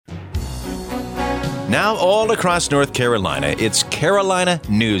Now all across North Carolina, it's Carolina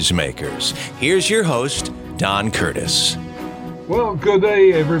Newsmakers. Here's your host, Don Curtis. Well, good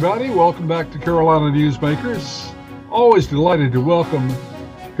day, everybody. Welcome back to Carolina Newsmakers. Always delighted to welcome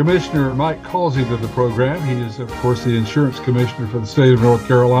Commissioner Mike Causey to the program. He is, of course, the insurance commissioner for the state of North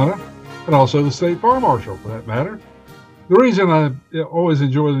Carolina and also the state fire marshal, for that matter. The reason I always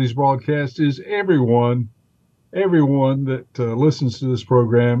enjoy these broadcasts is everyone that listens to this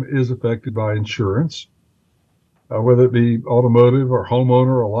program is affected by insurance, whether it be automotive or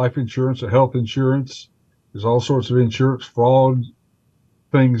homeowner or life insurance or health insurance. There's all sorts of insurance fraud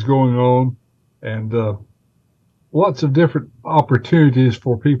things going on, and lots of different opportunities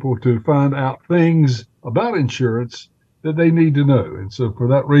for people to find out things about insurance that they need to know. And so for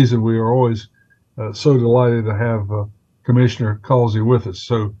that reason, we are always so delighted to have Commissioner Causey with us.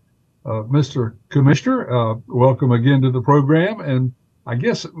 So, Mr. Commissioner, welcome again to the program. And I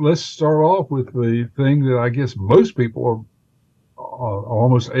guess let's start off with the thing that I guess most people are,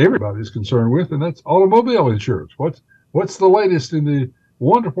 almost everybody is concerned with, and that's automobile insurance. What's the latest in the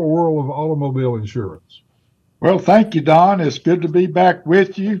wonderful world of automobile insurance? Well, thank you, Don. It's good to be back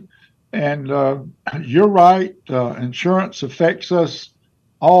with you. And you're right. Insurance affects us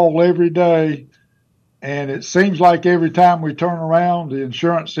all every day. And it seems like every time we turn around, the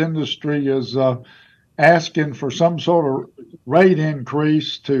insurance industry is asking for some sort of rate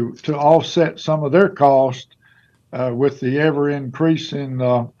increase to offset some of their cost with the ever increasing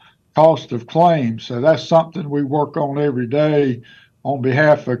cost of claims. So that's something we work on every day on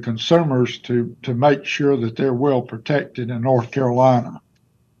behalf of consumers to make sure that they're well protected in North Carolina.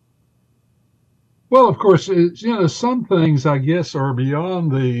 Well, of course, some things I guess are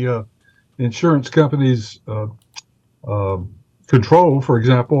beyond the insurance companies' control. For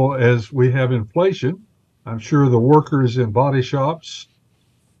example, as we have inflation, I'm sure the workers in body shops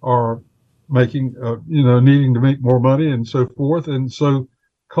are making, needing to make more money and so forth. And so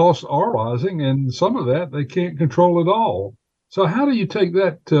costs are rising, and some of that they can't control at all. So how do you take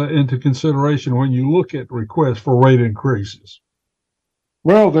that into consideration when you look at requests for rate increases?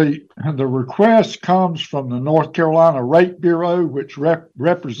 Well, the request comes from the North Carolina Rate Bureau, which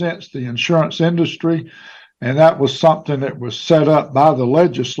represents the insurance industry, and that was something that was set up by the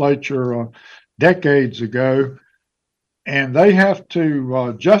legislature decades ago. And they have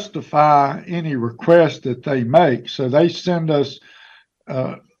to justify any request that they make. So they send us,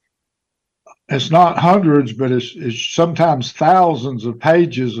 it's not hundreds, but it's sometimes thousands of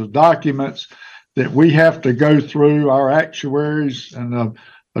pages of documents that we have to go through. Our actuaries and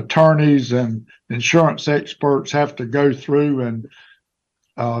attorneys and insurance experts have to go through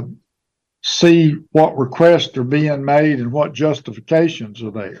and see what requests are being made and what justifications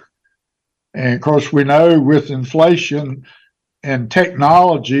are there. And of course, we know with inflation and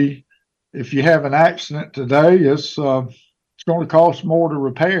technology, if you have an accident today, it's going to cost more to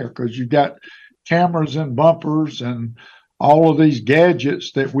repair because you've got cameras and bumpers and all of these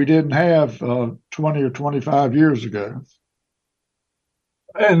gadgets that we didn't have 20 or 25 years ago.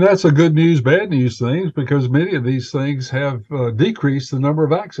 And that's a good news, bad news things, because many of these things have decreased the number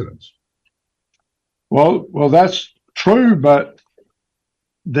of accidents. Well, that's true, but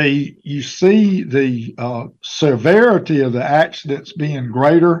you see the severity of the accidents being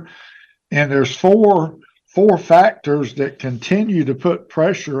greater, and there's four factors that continue to put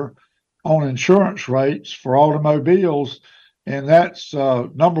pressure on insurance rates for automobiles, and that's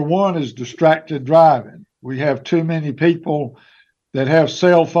number one is distracted driving. We have too many people that have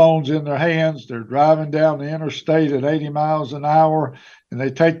cell phones in their hands. They're driving down the interstate at 80 miles an hour, and they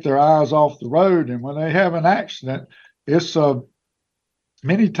take their eyes off the road, and when they have an accident, it's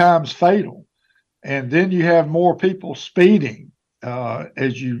many times fatal. And then you have more people speeding.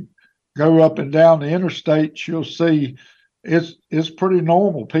 As you go up and down the interstate, you'll see it's pretty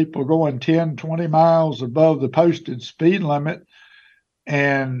normal. People going 10, 20 miles above the posted speed limit.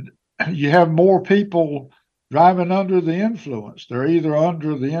 And you have more people driving under the influence. They're either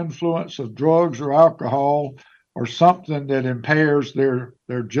under the influence of drugs or alcohol or something that impairs their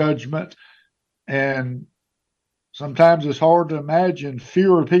judgment. And sometimes it's hard to imagine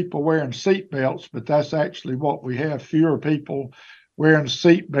fewer people wearing seatbelts, but that's actually what we have, fewer people wearing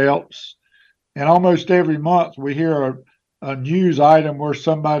seatbelts. And almost every month we hear a news item where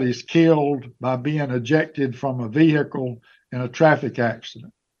somebody's killed by being ejected from a vehicle in a traffic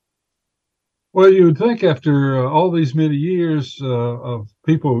accident. Well, you would think after all these many years of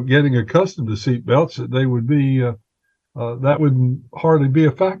people getting accustomed to seatbelts that they would be, that would hardly be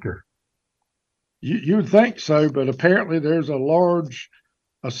a factor. You would think so, but apparently there's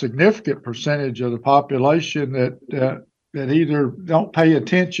a significant percentage of the population that either don't pay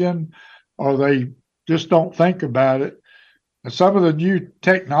attention or they just don't think about it. And some of the new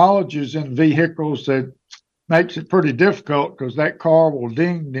technologies in vehicles that makes it pretty difficult because that car will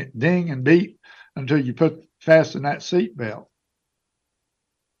ding and beep until you fasten that seatbelt.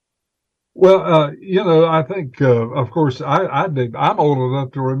 Well, I think, of course, I'm old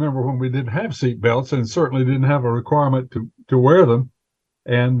enough to remember when we didn't have seat belts and certainly didn't have a requirement to wear them.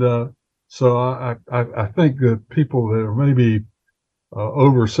 And so I think that people that are maybe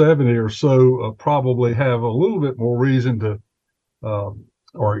over 70 or so probably have a little bit more reason to,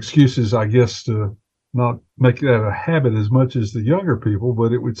 or excuses, I guess, to not make that a habit as much as the younger people.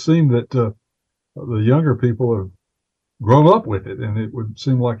 But it would seem that the younger people have grown up with it, and it would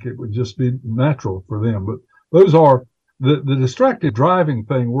seem like it would just be natural for them. But those are the distracted driving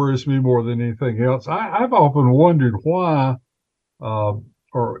thing worries me more than anything else. I've often wondered why,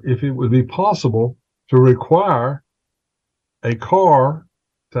 or if it would be possible to require a car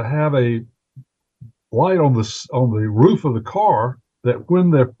to have a light on the roof of the car, that when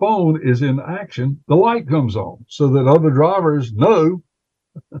their phone is in action, the light comes on so that other drivers know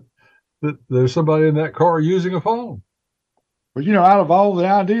that there's somebody in that car using a phone. Well, out of all the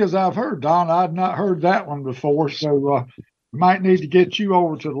ideas I've heard, Don, I'd not heard that one before. So we might need to get you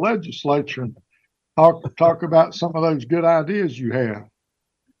over to the legislature and talk about some of those good ideas you have.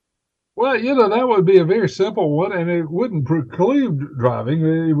 Well, that would be a very simple one, and it wouldn't preclude driving.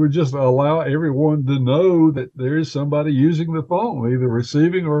 It would just allow everyone to know that there is somebody using the phone, either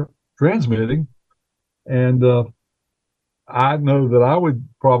receiving or transmitting. And I know that I would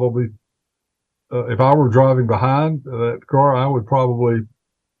probably, if I were driving behind that car, I would probably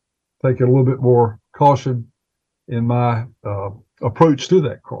take a little bit more caution in my approach to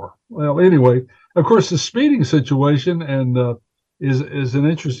that car. Well, anyway, of course, the speeding situation and is an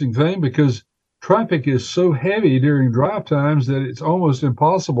interesting thing because traffic is so heavy during drive times that it's almost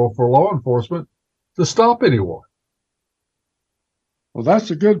impossible for law enforcement to stop anyone. Well,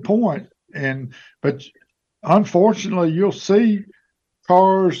 that's a good point. But unfortunately, you'll see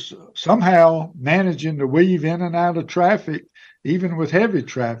cars somehow managing to weave in and out of traffic, even with heavy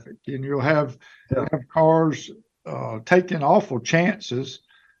traffic. And you'll have cars taking awful chances.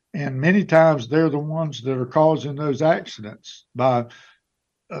 And many times they're the ones that are causing those accidents by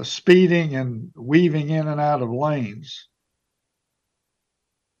speeding and weaving in and out of lanes.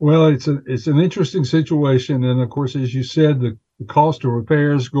 Well, it's an interesting situation, and of course, as you said, the cost of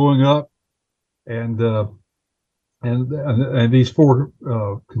repairs going up, and these four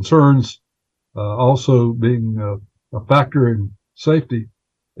concerns also being a factor in safety.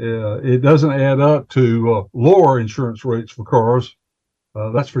 It doesn't add up to lower insurance rates for cars.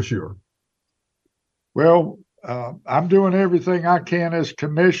 That's for sure. Well, I'm doing everything I can as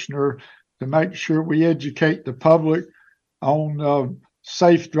commissioner to make sure we educate the public on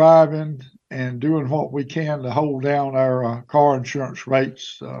safe driving and doing what we can to hold down our car insurance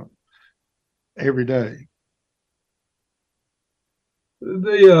rates every day.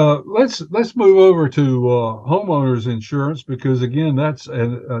 Let's move over to homeowners insurance, because again, that's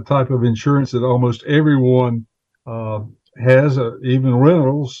a type of insurance that almost everyone has, even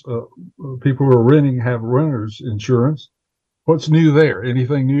rentals. People who are renting have renters insurance. What's new there?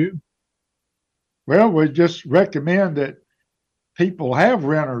 Anything new? Well, we just recommend that people have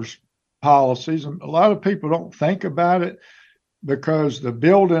renters policies, and a lot of people don't think about it because the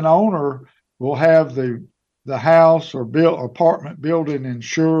building owner will have the house or apartment building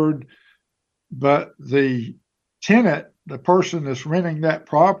insured, but the tenant, the person that's renting that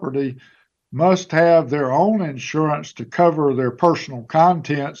property, must have their own insurance to cover their personal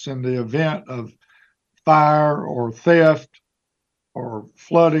contents in the event of fire or theft or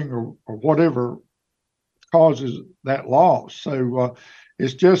flooding or whatever causes that loss. So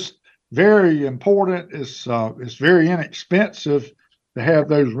it's just very important. It's very inexpensive to have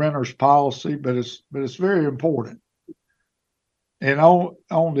those renters policy, but it's very important. And on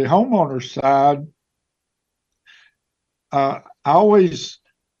the homeowner side, I always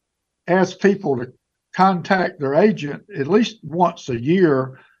ask people to contact their agent at least once a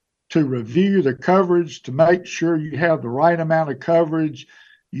year to review the coverage, to make sure you have the right amount of coverage.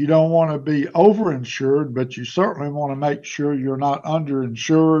 You don't want to be overinsured, but you certainly want to make sure you're not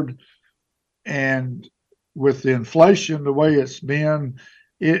underinsured. And with the inflation the way it's been,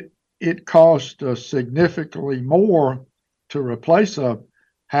 it costs significantly more to replace a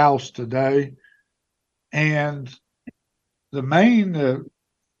house today. And the main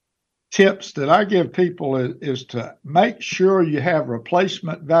tips that I give people is to make sure you have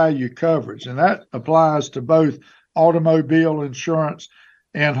replacement value coverage, and that applies to both automobile insurance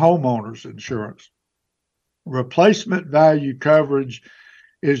and homeowners insurance. Replacement value coverage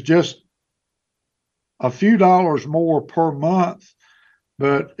is just a few dollars more per month.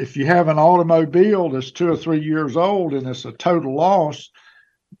 But if you have an automobile that's 2 or 3 years old and it's a total loss,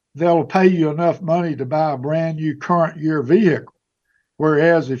 they'll pay you enough money to buy a brand new current year vehicle.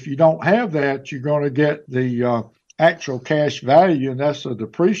 Whereas if you don't have that, you're going to get the actual cash value, and that's a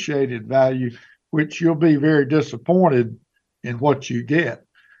depreciated value, which you'll be very disappointed in what you get.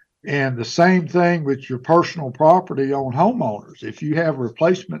 And the same thing with your personal property on homeowners. If you have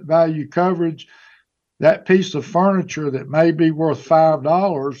replacement value coverage, that piece of furniture that may be worth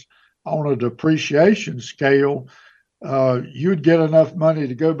 $5 on a depreciation scale, you'd get enough money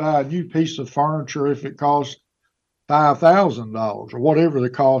to go buy a new piece of furniture if it costs $5,000 or whatever the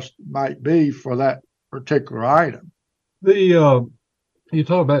cost might be for that particular item. You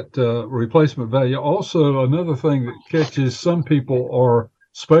talk about replacement value. Also, another thing that catches some people are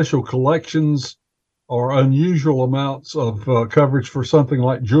special collections or unusual amounts of coverage for something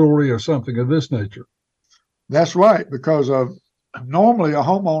like jewelry or something of this nature. That's right, because normally a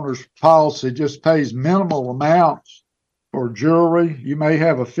homeowner's policy just pays minimal amounts for jewelry. You may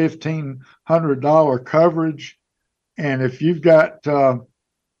have a $1,500 coverage, and if you've got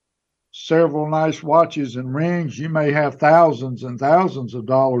several nice watches and rings, you may have thousands and thousands of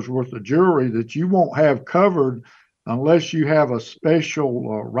dollars worth of jewelry that you won't have covered unless you have a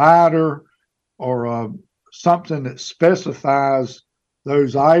special rider or something that specifies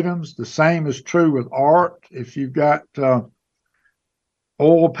those items. The same is true with art. If you've got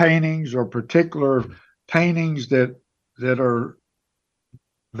oil paintings or particular paintings that are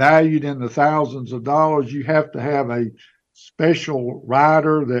valued in the thousands of dollars, you have to have a special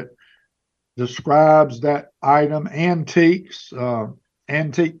rider that describes that item. Antiques,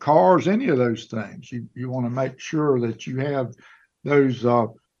 antique cars, any of those things, you want to make sure that you have those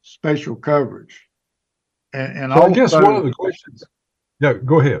special coverage. And so also, I guess one of the questions. Yeah,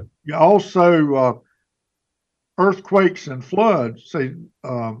 go ahead. You also earthquakes and floods.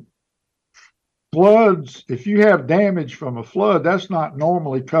 Floods, if you have damage from a flood, that's not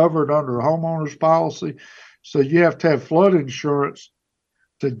normally covered under a homeowner's policy. So you have to have flood insurance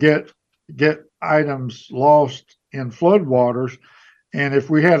to get items lost in floodwaters. And if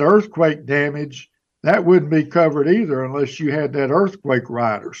we had earthquake damage, that wouldn't be covered either unless you had that earthquake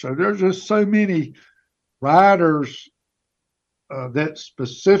rider. So there's just so many riders that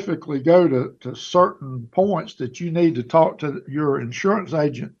specifically go to certain points that you need to talk to your insurance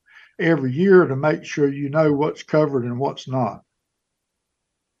agent every year to make sure you know what's covered and what's not.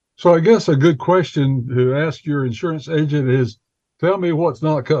 So I guess a good question to ask your insurance agent is, tell me what's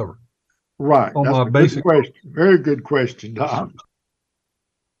not covered. Right. On That's my a basic good question. Very good question, Don.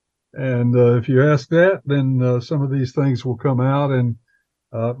 And if you ask that, then some of these things will come out. And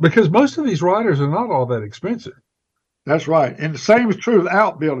because most of these riders are not all that expensive. That's right. And the same is true of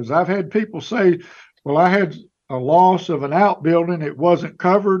outbuildings. I've had people say, well, I had a loss of an outbuilding. It wasn't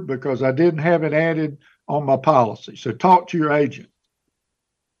covered because I didn't have it added on my policy. So talk to your agent.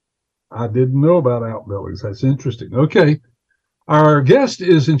 I didn't know about outbuildings. That's interesting. Okay. Our guest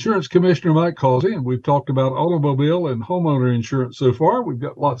is Insurance Commissioner Mike Causey, and we've talked about automobile and homeowner insurance so far. We've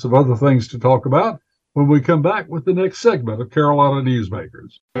got lots of other things to talk about when we come back with the next segment of Carolina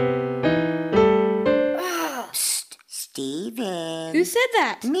Newsmakers. Steven. Who said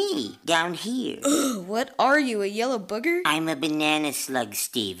that? Me, down here. Ugh, what are you, a yellow booger? I'm a banana slug,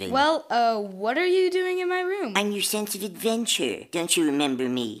 Steven. Well, what are you doing in my room? I'm your sense of adventure. Don't you remember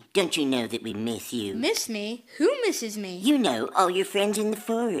me? Don't you know that we miss you? Miss me? Who misses me? You know, all your friends in the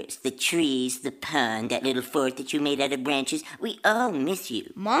forest. The trees, the pond, that little fort that you made out of branches. We all miss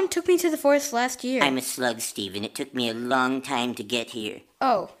you. Mom took me to the forest last year. I'm a slug, Steven. It took me a long time to get here.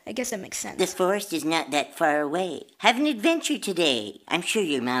 Oh, I guess that makes sense. The forest is not that far away. Have an adventure today. I'm sure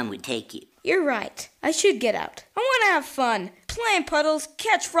your mom would take you. You're right. I should get out. I want to have fun. Play in puddles,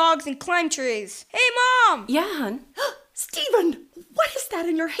 catch frogs, and climb trees. Hey, Mom! Yeah, hon? Steven, what is that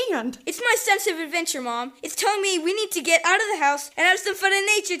in your hand? It's my sense of adventure, Mom. It's telling me we need to get out of the house and have some fun in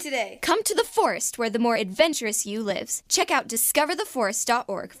nature today. Come to the forest where the more adventurous you lives. Check out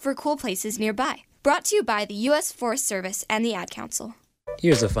discovertheforest.org for cool places nearby. Brought to you by the U.S. Forest Service and the Ad Council.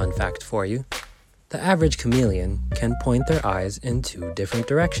 Here's a fun fact for you. The average chameleon can point their eyes in 2 different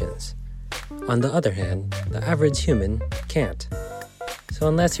directions. On the other hand, the average human can't. So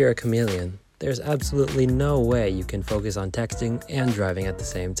unless you're a chameleon, there's absolutely no way you can focus on texting and driving at the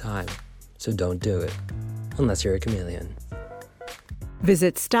same time. So don't do it, unless you're a chameleon.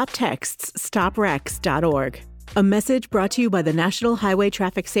 Visit StopTextsStopWrecks.org. A message brought to you by the National Highway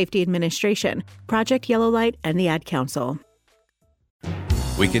Traffic Safety Administration, Project Yellow Light, and the Ad Council.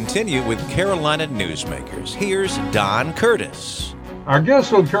 We continue with Carolina Newsmakers. Here's Don Curtis. Our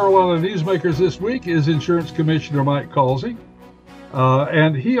guest on Carolina Newsmakers this week is Insurance Commissioner Mike Causey.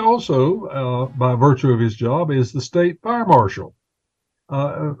 And he also, by virtue of his job, is the state fire marshal.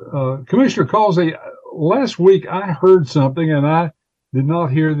 Commissioner Causey, last week I heard something and I did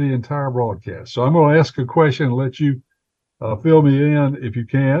not hear the entire broadcast. So I'm going to ask a question and let you fill me in if you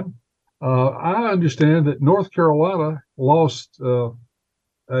can. I understand that North Carolina lost a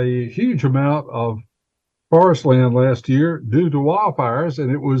huge amount of forest land last year due to wildfires, and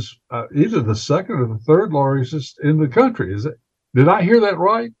it was either the second or the third largest in the country. Did I hear that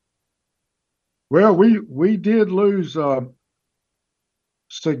right? Well, we did lose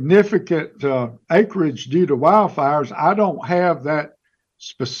significant acreage due to wildfires. I don't have that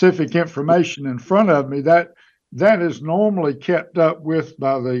specific information in front of me. That is normally kept up with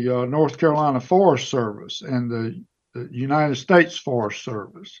by the North Carolina Forest Service and the United States Forest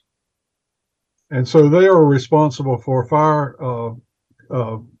Service. And so they are responsible for fire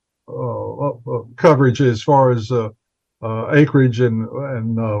coverage as far as acreage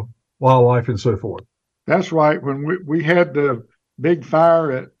and wildlife and so forth. That's right. When we had the big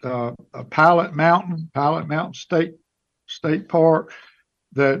fire at Pilot Mountain State Park,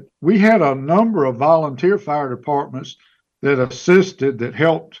 that we had a number of volunteer fire departments that assisted, that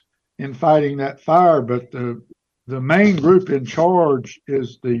helped in fighting that fire. But the main group in charge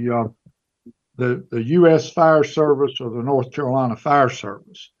is the U.S. Fire Service, or the North Carolina Fire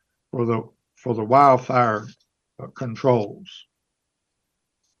Service, for the wildfire controls.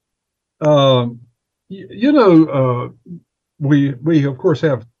 We of course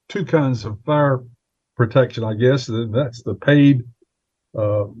have two kinds of fire protection, I guess. That's the paid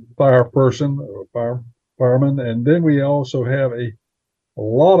fire person or fireman, and then we also have a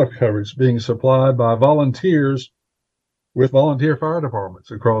lot of coverage being supplied by volunteers with volunteer fire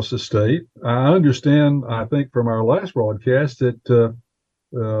departments across the state. I understand, I think from our last broadcast, that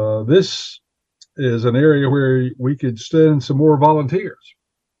this is an area where we could send some more volunteers.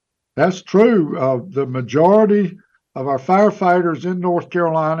 That's true. The majority of our firefighters in North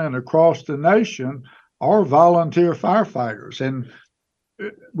Carolina and across the nation are volunteer firefighters. And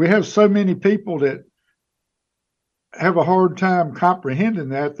we have so many people that have a hard time comprehending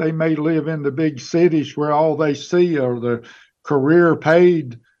that. They may live in the big cities where all they see are the career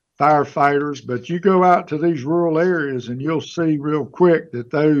paid firefighters, but you go out to these rural areas and you'll see real quick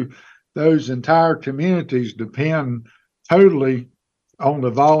that those entire communities depend totally on the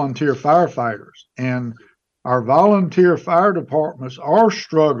volunteer firefighters. And our volunteer fire departments are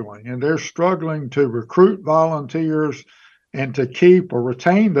struggling, and they're struggling to recruit volunteers and to keep or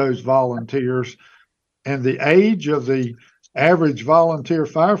retain those volunteers. And the age of the average volunteer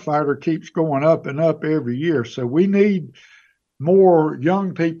firefighter keeps going up and up every year. So we need more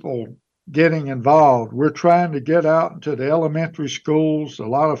young people getting involved. We're trying to get out into the elementary schools. A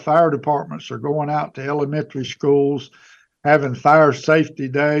lot of fire departments are going out to elementary schools, having fire safety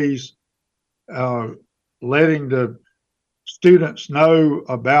days, letting the students know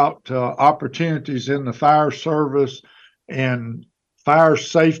about opportunities in the fire service and fire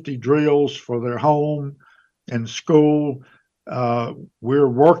safety drills for their home and school. We're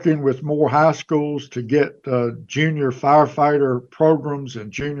working with more high schools to get junior firefighter programs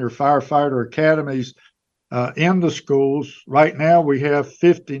and junior firefighter academies in the schools. Right now, we have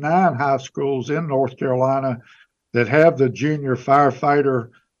 59 high schools in North Carolina that have the junior firefighter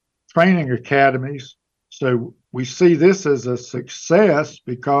training academies. So we see this as a success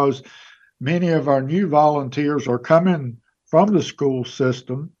because many of our new volunteers are coming from the school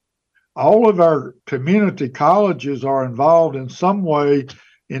system. All of our community colleges are involved in some way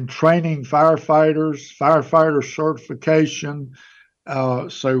in training firefighters, firefighter certification.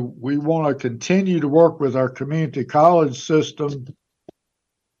 So we want to continue to work with our community college system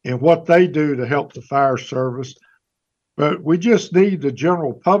and what they do to help the fire service. But we just need the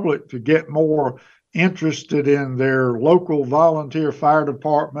general public to get more interested in their local volunteer fire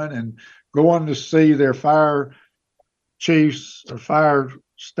department and going to see their fire chiefs or fire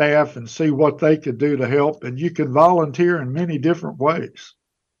staff and see what they could do to help. And you can volunteer in many different ways.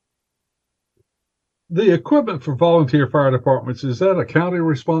 The equipment for volunteer fire departments, is that a county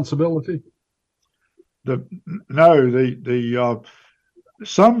responsibility? No,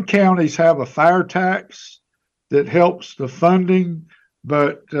 some counties have a fire tax that helps the funding,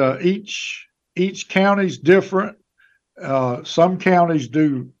 but each county's different. Some counties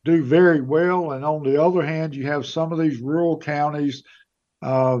do very well, and on the other hand, you have some of these rural counties.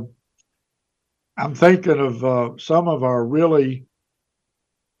 I'm thinking of some of our really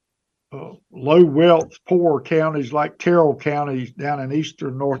low wealth, poor counties like Carroll County down in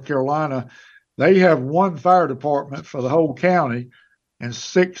eastern North Carolina. They have one fire department for the whole county, and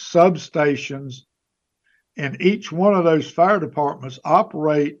 6 substations, and each one of those fire departments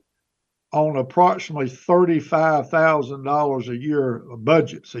operate on approximately $35,000 a year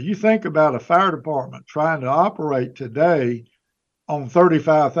budget. So you think about a fire department trying to operate today on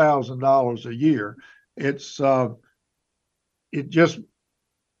 $35,000 a year. It just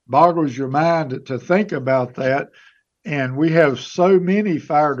boggles your mind to think about that. And we have so many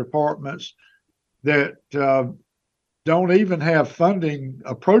fire departments that don't even have funding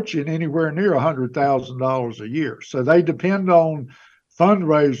approaching anywhere near $100,000 a year. So they depend on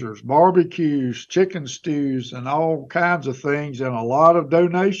fundraisers, barbecues, chicken stews, and all kinds of things, and a lot of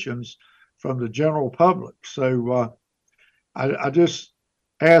donations from the general public. So I just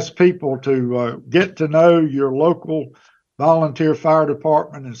ask people to get to know your local volunteer fire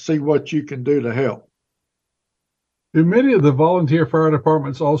department and see what you can do to help. Do many of the volunteer fire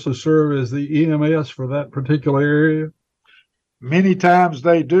departments also serve as the EMS for that particular area? Many times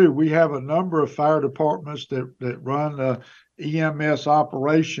they do. We have a number of fire departments that run EMS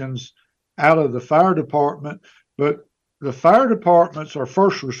operations out of the fire department, but the fire departments are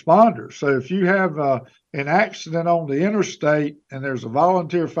first responders. So if you have an accident on the interstate and there's a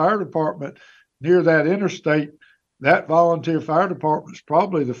volunteer fire department near that interstate, that volunteer fire department is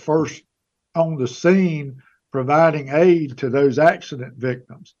probably the first on the scene providing aid to those accident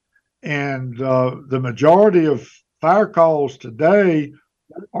victims. And the majority of fire calls today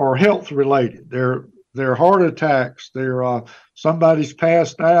are health related. They're heart attacks. They're somebody's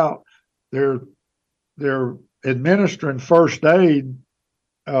passed out. They're administering first aid.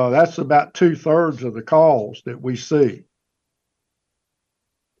 That's about 2/3 of the calls that we see.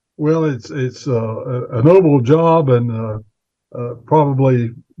 Well, it's a noble job, and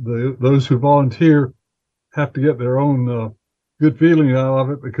probably those who volunteer have to get their own good feeling out of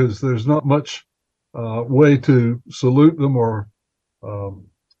it, because there's not much way to salute them or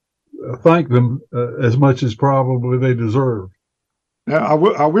thank them as much as probably they deserve. Now,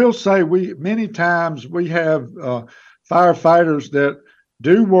 I will say many times we have firefighters that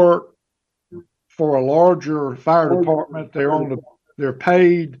do work for a larger fire department. They're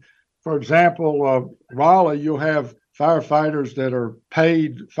paid. For example, Raleigh, you'll have firefighters that are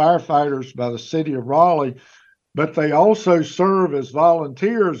paid firefighters by the city of Raleigh, but they also serve as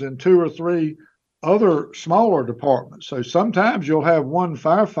volunteers in 2 or 3 other smaller departments. So sometimes you'll have one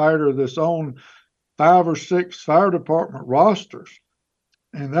firefighter that's on 5 or 6 fire department rosters.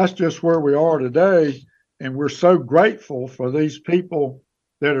 And that's just where we are today. And we're so grateful for these people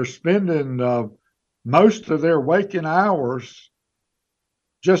that are spending most of their waking hours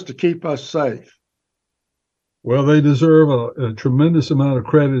just to keep us safe. Well, they deserve a tremendous amount of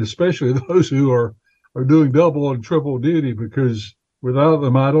credit, especially those who are doing double and triple duty, because without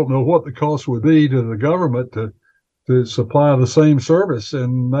them, I don't know what the cost would be to the government to supply the same service.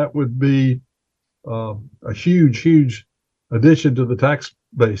 And that would be a huge, huge addition to the tax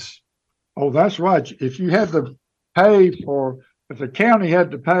base. Oh, that's right. If the county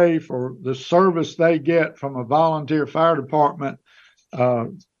had to pay for the service they get from a volunteer fire department,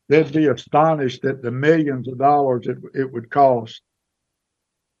 they'd be astonished at the millions of dollars it would cost.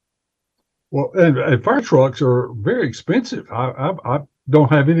 Well, and fire trucks are very expensive. I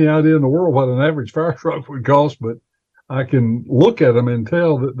don't have any idea in the world what an average fire truck would cost, but I can look at them and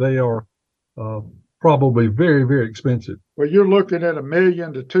tell that they are probably very, very expensive. Well, you're looking at $1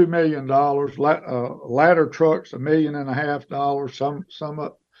 million to $2 million. Ladder trucks, $1.5 million. Some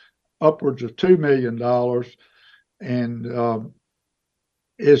upwards of $2 million, and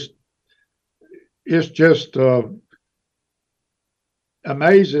it's just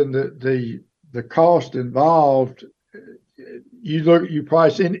amazing that the cost involved. You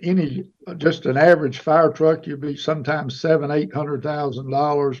price in just an average fire truck, you'd be sometimes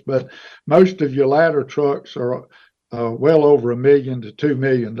 $700,000-800,000, but most of your ladder trucks are well over $1 million to $2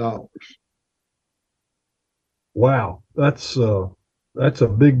 million. Wow, that's a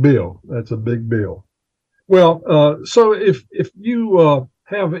big bill. That's a big bill. Well, so if you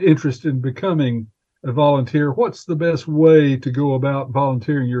have interest in becoming a volunteer, what's the best way to go about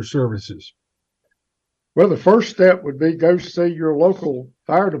volunteering your services? Well, the first step would be go see your local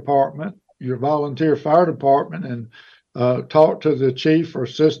fire department, your volunteer fire department, and talk to the chief or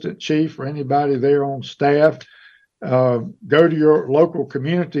assistant chief or anybody there on staff. Go to your local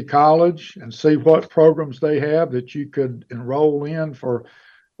community college and see what programs they have that you could enroll in for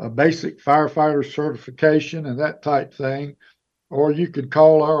a basic firefighter certification and that type thing. Or you could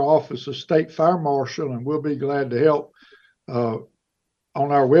call our Office of State Fire Marshal, and we'll be glad to help. On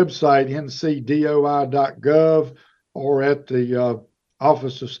our website, ncdoi.gov, or at the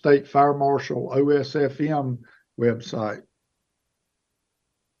Office of State Fire Marshal, OSFM website.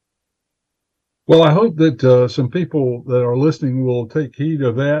 Well, I hope that some people that are listening will take heed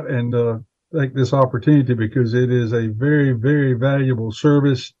of that and take this opportunity, because it is a very, very valuable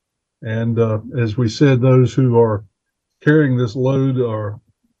service. And as we said, those who are carrying this load are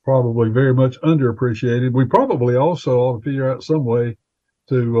probably very much underappreciated. We probably also ought to figure out some way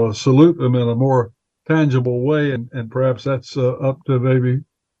to salute them in a more tangible way, and perhaps that's up to maybe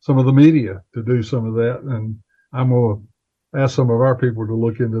some of the media to do some of that. And I'm going to ask some of our people to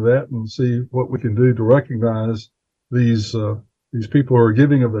look into that and see what we can do to recognize these people who are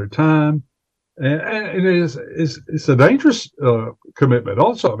giving of their time. And it's a dangerous commitment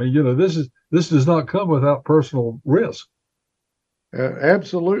also. I mean, this does not come without personal risk.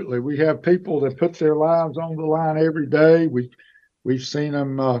 Absolutely. We have people that put their lives on the line every day. We've seen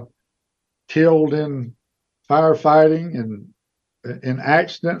them killed in firefighting and in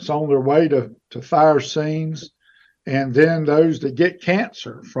accidents on their way to fire scenes. And then those that get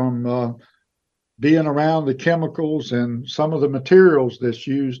cancer from being around the chemicals and some of the materials that's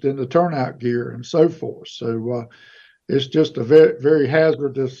used in the turnout gear and so forth. So it's just a very, very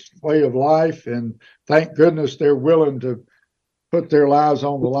hazardous way of life. And thank goodness they're willing to put their lives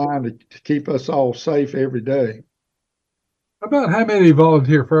on the line to keep us all safe every day. About how many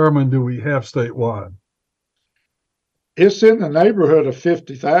volunteer firemen do we have statewide? It's in the neighborhood of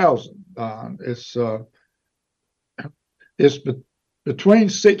 50,000. It's between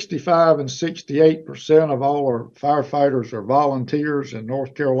 65 and 68% of all our firefighters are volunteers in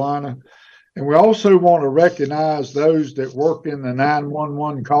North Carolina. And we also want to recognize those that work in the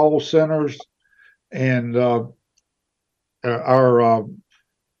 911 call centers and our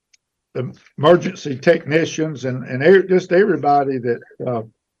emergency technicians and just everybody that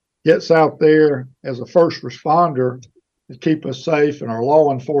gets out there as a first responder to keep us safe, and our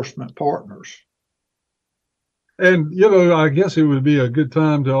law enforcement partners. And, I guess it would be a good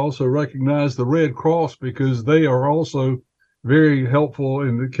time to also recognize the Red Cross, because they are also very helpful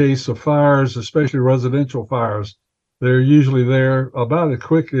in the case of fires, especially residential fires. They're usually there about as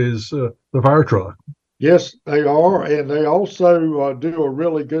quick as the fire truck. Yes, they are. And they also do a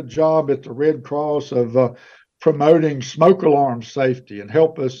really good job at the Red Cross of promoting smoke alarm safety and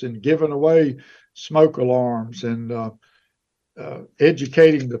help us in giving away smoke alarms and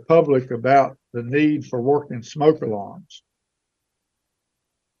educating the public about the need for working smoke alarms.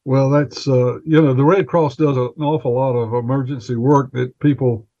 Well, that's, the Red Cross does an awful lot of emergency work that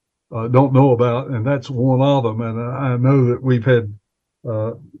people don't know about, and that's one of them. And I know that we've had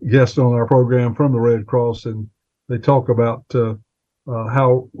guests on our program from the Red Cross, and they talk about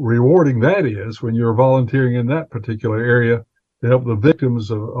how rewarding that is when you're volunteering in that particular area to help the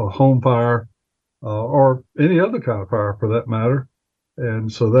victims of a home fire or any other kind of fire for that matter.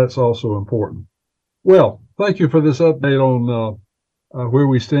 And so that's also important. Well, thank you for this update on where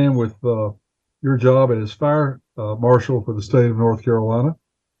we stand with your job as fire marshal for the state of North Carolina.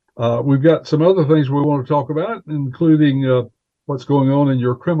 We've got some other things we want to talk about, including what's going on in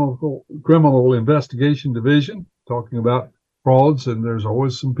your criminal investigation division, talking about frauds, and there's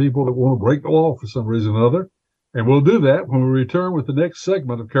always some people that want to break the law for some reason or other. And we'll do that when we return with the next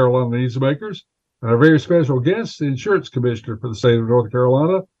segment of Carolina Newsmakers. And our very special guest, the Insurance Commissioner for the state of North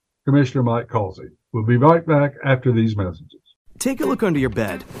Carolina, Commissioner Mike Causey. We'll be right back after these messages. Take a look under your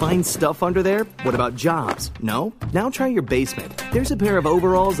bed. Find stuff under there? What about jobs? No? Now try your basement. There's a pair of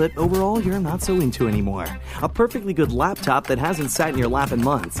overalls that overall you're not so into anymore. A perfectly good laptop that hasn't sat in your lap in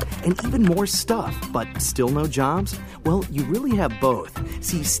months. And even more stuff, but still no jobs? Well, you really have both.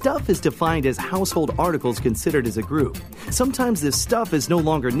 See, stuff is defined as household articles considered as a group. Sometimes this stuff is no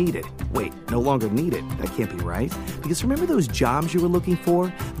longer needed. Wait, no longer needed? That can't be right. Because remember those jobs you were looking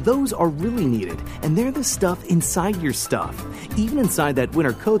for? Those are really needed, and they're the stuff inside your stuff. Even inside that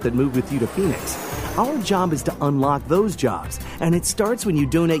winter coat that moved with you to Phoenix. Our job is to unlock those jobs, and it starts when you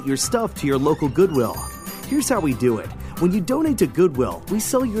donate your stuff to your local Goodwill. Here's how we do it. When you donate to Goodwill, we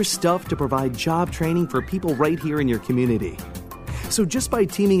sell your stuff to provide job training for people right here in your community. So just by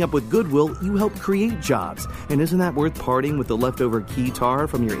teaming up with Goodwill, you help create jobs. And isn't that worth parting with the leftover keytar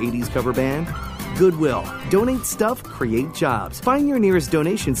from your 80s cover band? Goodwill. Donate stuff, create jobs. Find your nearest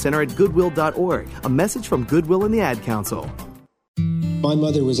donation center at goodwill.org. A message from Goodwill and the Ad Council. My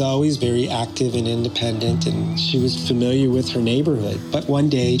mother was always very active and independent, and she was familiar with her neighborhood. But one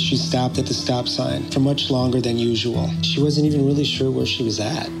day, she stopped at the stop sign for much longer than usual. She wasn't even really sure where she was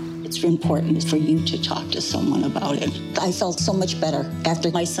at. It's important for you to talk to someone about it. I felt so much better after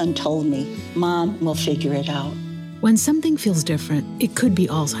my son told me, Mom, we'll figure it out. When something feels different, it could be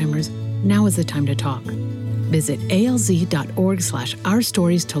Alzheimer's. Now is the time to talk. Visit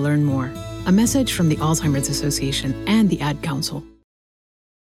alz.org/ourstories to learn more. A message from the Alzheimer's Association and the Ad Council.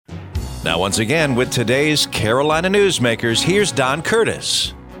 Now, once again, with today's Carolina Newsmakers, here's Don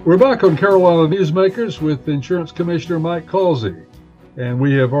Curtis. We're back on Carolina Newsmakers with Insurance Commissioner Mike Causey. And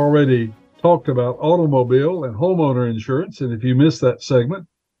we have already talked about automobile and homeowner insurance. And if you missed that segment,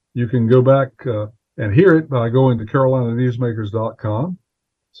 you can go back and hear it by going to carolinanewsmakers.com.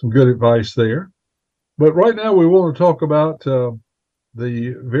 Some good advice there. But right now we want to talk about the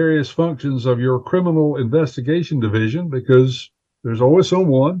various functions of your criminal investigation division, because there's always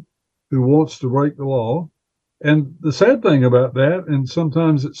someone who wants to break the law. And the sad thing about that, and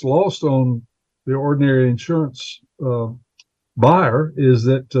sometimes it's lost on the ordinary insurance buyer, is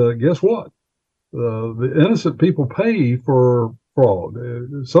that guess what? The innocent people pay for fraud.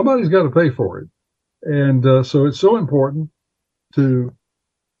 Somebody's got to pay for it. And so it's so important to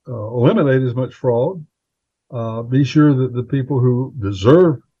eliminate as much fraud. Be sure that the people who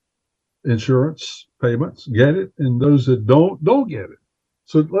deserve insurance payments get it, and those that don't get it.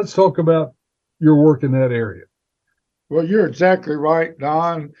 So let's talk about your work in that area. Well, you're exactly right,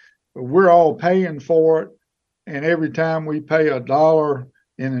 Don. We're all paying for it. And every time we pay $1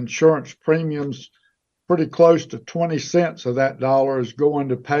 in insurance premiums, pretty close to 20 cents of that dollar is going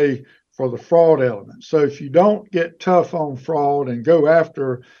to pay for the fraud element. So if you don't get tough on fraud and go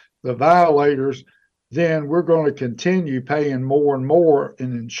after the violators, then we're going to continue paying more and more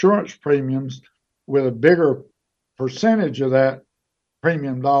in insurance premiums, with a bigger percentage of that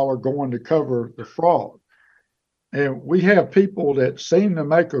premium dollar going to cover the fraud. And we have people that seem to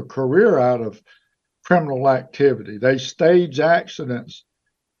make a career out of criminal activity. They stage accidents.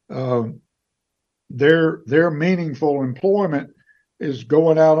 Their meaningful employment is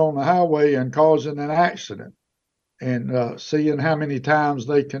going out on the highway and causing an accident, and seeing how many times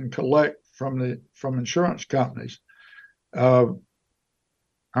they can collect from insurance companies. I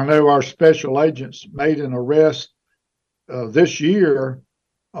know our special agents made an arrest this year,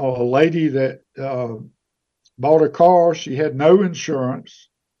 a lady that bought a car. She had no insurance,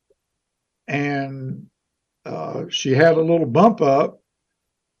 and she had a little bump up,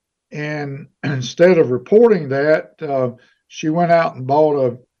 and instead of reporting that, she went out and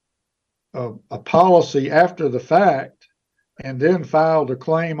bought a policy after the fact, and then filed a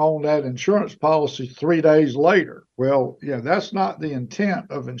claim on that insurance policy 3 days later. Well, that's not the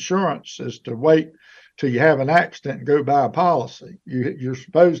intent of insurance, is to wait till you have an accident and go buy a policy. You're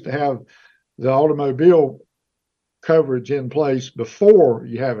supposed to have the automobile coverage in place before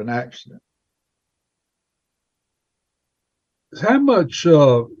you have an accident. How much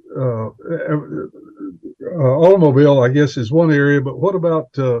automobile, I guess, is one area, but what about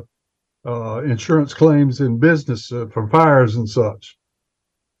insurance claims in business from fires and such?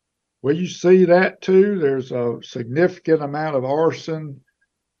 Well, you see that too. There's a significant amount of arson.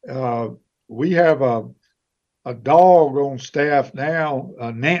 We have a dog on staff now.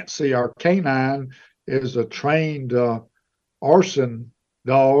 Nancy, our canine, is a trained arson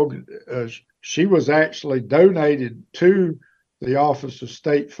dog. She was actually donated to the Office of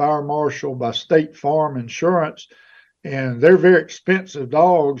State Fire Marshal by State Farm Insurance. And they're very expensive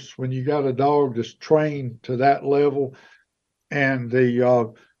dogs when you got a dog that's trained to that level. And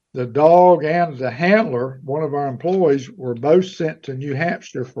the dog and the handler, one of our employees, were both sent to New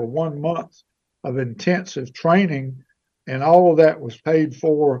Hampshire for 1 month of intensive training. And all of that was paid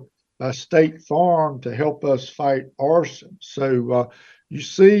for by State Farm to help us fight arson. So you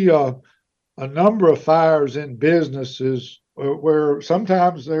see a number of fires in businesses where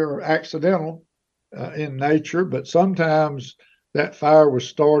sometimes they're accidental in nature, but sometimes that fire was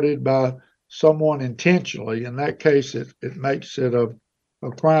started by someone intentionally. In that case, it makes it a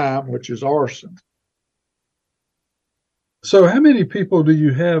crime, which is arson. So how many people do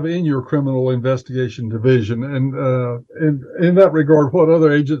you have in your criminal investigation division? And in that regard, what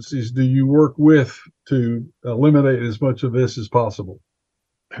other agencies do you work with to eliminate as much of this as possible?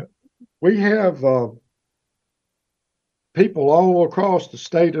 We have people all across the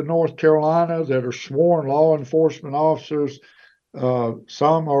state of North Carolina that are sworn law enforcement officers.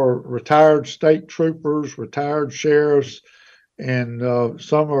 Some are retired state troopers, retired sheriffs, and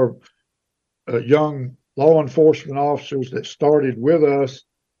some are young law enforcement officers that started with us.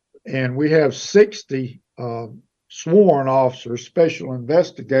 And we have 60 sworn officers, special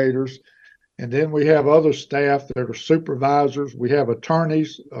investigators. And then we have other staff that are supervisors. We have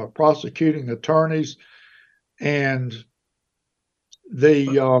attorneys, prosecuting attorneys, and they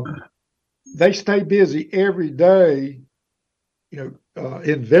stay busy every day,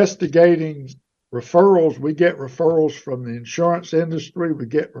 investigating referrals. We get referrals from the insurance industry. We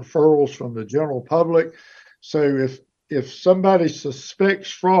get referrals from the general public. So if somebody suspects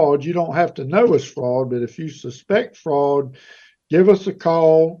fraud, you don't have to know it's fraud, but if you suspect fraud, give us a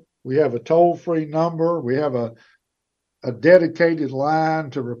call. We have a toll-free number. We have a dedicated line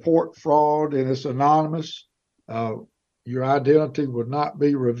to report fraud, and it's anonymous. Your identity would not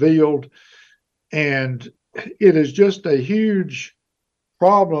be revealed. And it is just a huge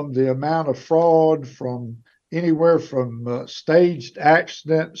problem, the amount of fraud, from anywhere from staged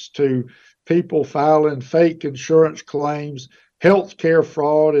accidents to people filing fake insurance claims. Healthcare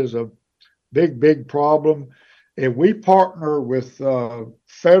fraud is a big problem. And we partner with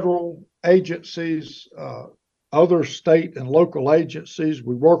federal agencies, other state and local agencies.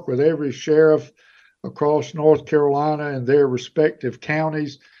 We work with every sheriff across North Carolina and their respective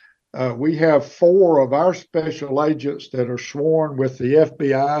counties. We have 4 of our special agents that are sworn with the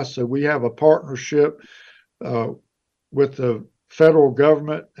FBI, so we have a partnership with the federal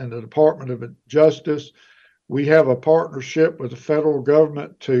government and the Department of Justice. We have a partnership with the federal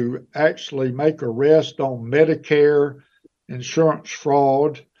government to actually make arrests on Medicare insurance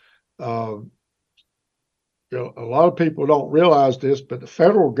fraud. A lot of people don't realize this, but the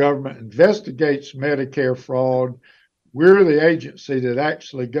federal government investigates Medicare fraud. We're the agency that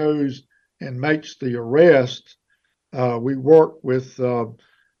actually goes and makes the arrest. We work with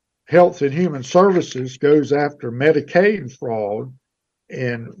Health and Human Services, goes after Medicaid fraud,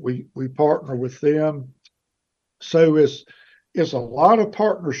 and we partner with them. So it's a lot of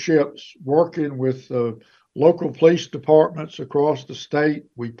partnerships working with local police departments across the state.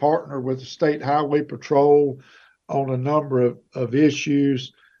 We partner with the State Highway Patrol on a number of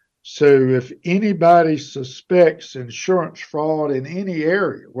issues. So if anybody suspects insurance fraud in any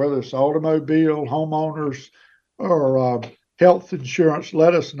area, whether it's automobile, homeowners, or health insurance,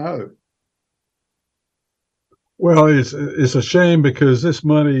 let us know. Well, it's a shame because this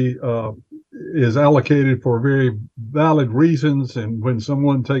money is allocated for very valid reasons, and when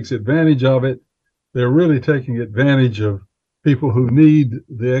someone takes advantage of it, they're really taking advantage of people who need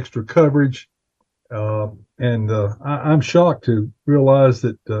the extra coverage. I'm shocked to realize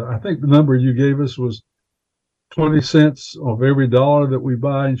that I think the number you gave us was 20 cents of every dollar that we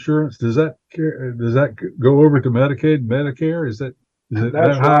buy insurance. Does that go over to Medicaid, Medicare? Is that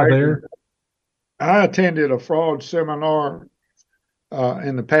high there? I attended a fraud seminar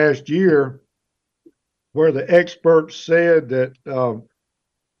in the past year where the experts said that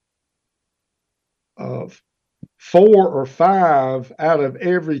 4 or 5 out of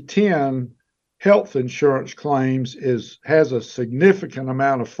every 10 health insurance claims has a significant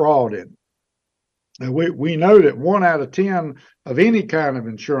amount of fraud in it. And we know that 1 out of 10 of any kind of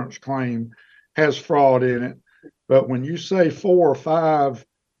insurance claim has fraud in it. But when you say 4 or 5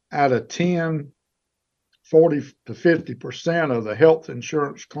 out of 10, 40 to 50% of the health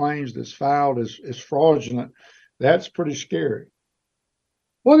insurance claims that's filed is fraudulent, that's pretty scary.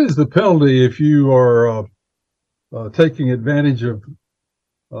 What is the penalty if you are taking advantage of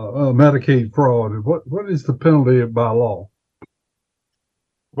Medicaid fraud? What is the penalty by law?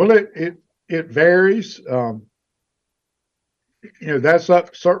 Well, it varies. That's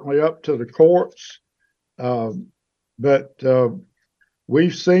certainly up to the courts. But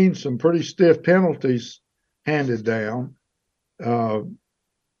we've seen some pretty stiff penalties handed down. And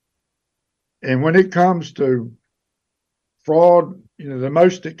when it comes to fraud, the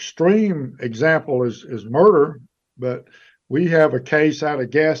most extreme example is murder. But we have a case out of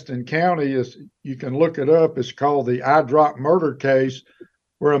Gaston County, you can look it up. It's called the eye drop murder case,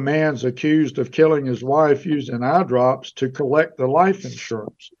 where a man's accused of killing his wife using eye drops to collect the life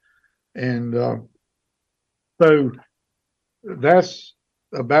insurance. And so that's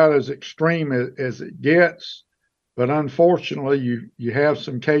about as extreme as it gets. But unfortunately, you have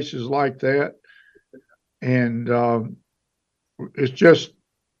some cases like that. And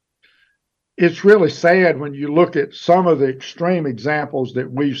it's really sad when you look at some of the extreme examples that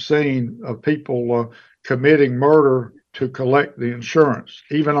we've seen of people committing murder to collect the insurance,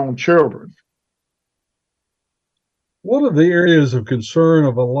 even on children. One of the areas of concern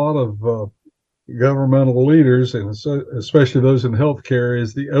of a lot of governmental leaders, and especially those in healthcare,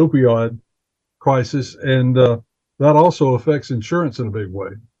 is the opioid crisis, and that also affects insurance in a big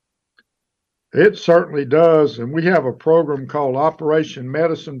way. It certainly does, and we have a program called Operation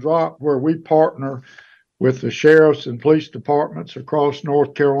Medicine Drop, where we partner with the sheriffs and police departments across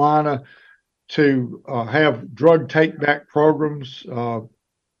North Carolina to have drug take-back programs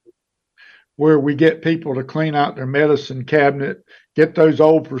where we get people to clean out their medicine cabinet, get those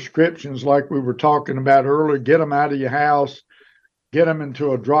old prescriptions like we were talking about earlier, get them out of your house, get them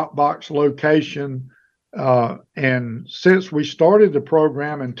into a drop box location. And since we started the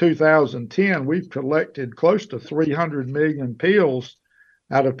program in 2010, we've collected close to 300 million pills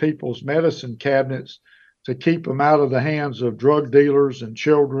out of people's medicine cabinets. to keep them out of the hands of drug dealers and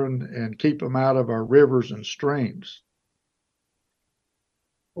children and keep them out of our rivers and streams.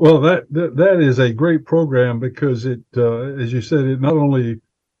 Well, that is a great program because it, as you said, it not only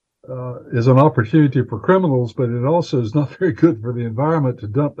is an opportunity for criminals, but it also is not very good for the environment to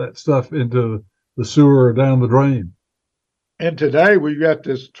dump that stuff into the sewer or down the drain. And today we've got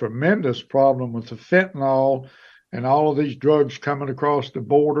this tremendous problem with the fentanyl and all of these drugs coming across the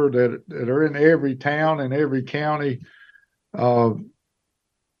border that are in every town and every county. And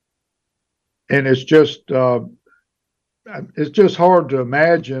it's just hard to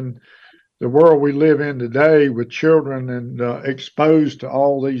imagine the world we live in today with children and exposed to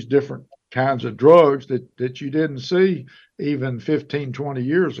all these different kinds of drugs that you didn't see even 15, 20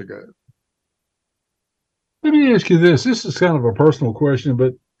 years ago. Let me ask you this. This is kind of a personal question,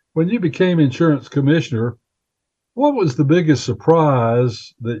 but when you became insurance commissioner, what was the biggest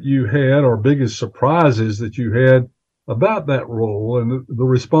surprise that you had or biggest surprises that you had about that role and the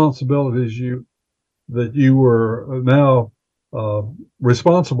responsibilities that you were now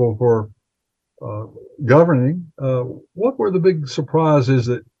responsible for governing? What were the big surprises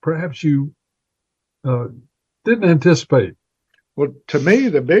that perhaps you didn't anticipate? Well, to me,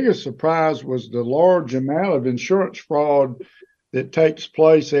 the biggest surprise was the large amount of insurance fraud that takes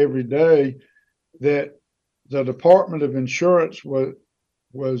place every day, that the Department of Insurance was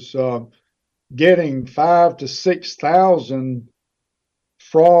getting 5,000 to 6,000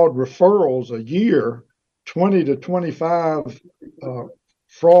 fraud referrals a year, 20 to 25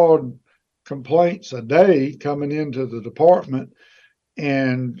 fraud complaints a day coming into the department,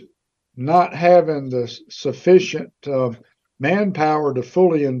 and not having the sufficient manpower to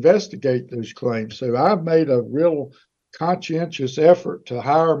fully investigate those claims. So I've made a real conscientious effort to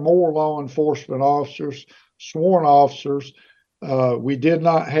hire more law enforcement officers, sworn officers. We did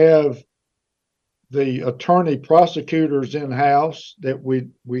not have the attorney prosecutors in-house that we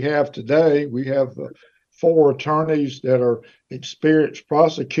have today. We have 4 attorneys that are experienced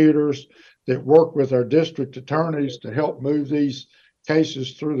prosecutors that work with our district attorneys to help move these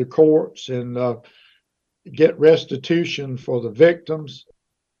cases through the courts and get restitution for the victims.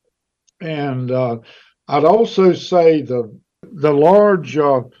 And I'd also say the large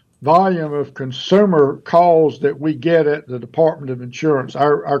volume of consumer calls that we get at the Department of Insurance.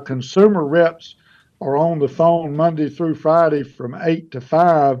 Our consumer reps are on the phone Monday through Friday from 8 to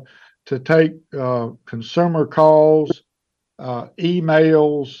 5 to take consumer calls,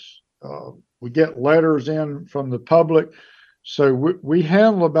 emails. We get letters in from the public. So we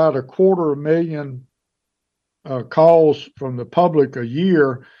handle about 250,000 calls from the public a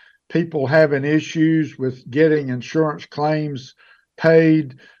year, people having issues with getting insurance claims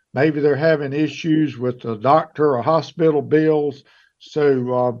paid. Maybe they're having issues with the doctor or hospital bills.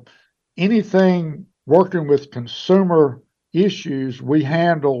 So anything working with consumer issues, we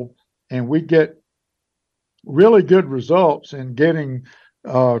handle, and we get really good results in getting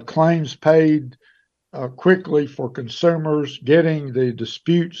claims paid quickly for consumers, getting the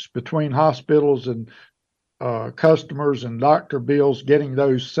disputes between hospitals and customers and doctor bills, getting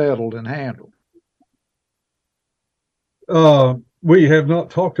those settled and handled. We have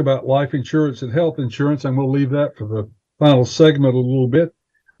not talked about life insurance and health insurance, and we'll leave that for the final segment a little bit.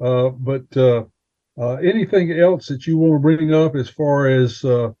 But anything else that you want to bring up as far as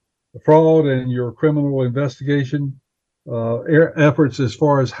fraud and your criminal investigation efforts, as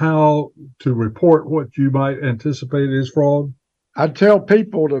far as how to report what you might anticipate is fraud? I tell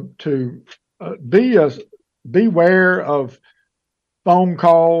people to beware of phone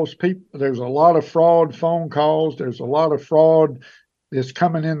calls. There's a lot of fraud phone calls. There's a lot of fraud that's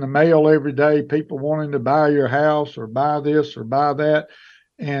coming in the mail every day, people wanting to buy your house or buy this or buy that.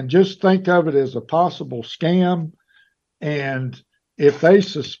 And just think of it as a possible scam. And if they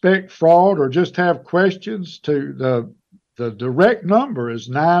suspect fraud or just have questions, to the direct number is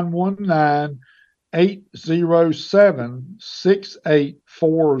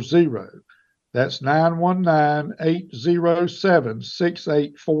 919-807-6840. That's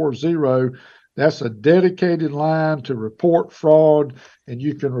 919-807-6840. That's a dedicated line to report fraud, and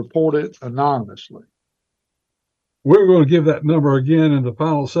you can report it anonymously. We're going to give that number again in the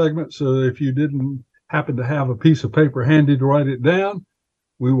final segment, so if you didn't happen to have a piece of paper handy to write it down,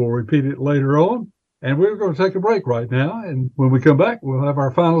 we will repeat it later on. And we're going to take a break right now, and when we come back, we'll have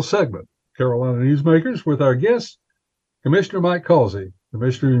our final segment, Carolina Newsmakers, with our guest, Commissioner Mike Causey,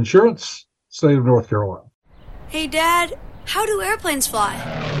 Commissioner of Insurance, State of North Carolina. Hey, Dad, how do airplanes fly?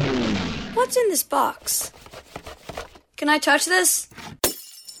 What's in this box? Can I touch this?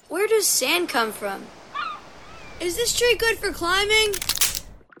 Where does sand come from? Is this tree good for climbing?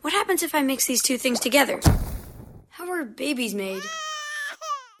 What happens if I mix these two things together? How are babies made?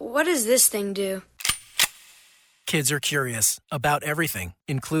 What does this thing do? Kids are curious about everything,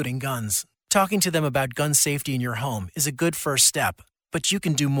 including guns. Talking to them about gun safety in your home is a good first step, but you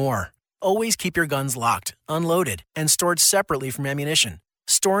can do more. Always keep your guns locked, unloaded, and stored separately from ammunition.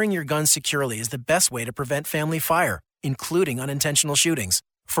 Storing your guns securely is the best way to prevent family fire, including unintentional shootings.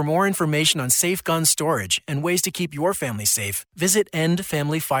 For more information on safe gun storage and ways to keep your family safe, visit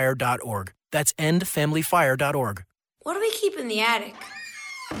endfamilyfire.org. That's endfamilyfire.org. What do we keep in the attic?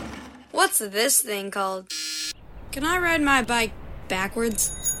 What's this thing called? Can I ride my bike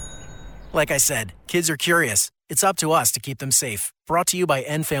backwards? Like I said, kids are curious. It's up to us to keep them safe. Brought to you by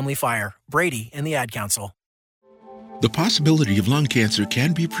End Family Fire, Brady, and the Ad Council. The possibility of lung cancer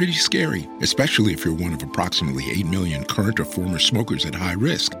can be pretty scary, especially if you're one of approximately 8 million current or former smokers at high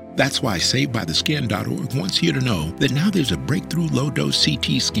risk. That's why SaveByTheScan.org wants you to know that now there's a breakthrough low-dose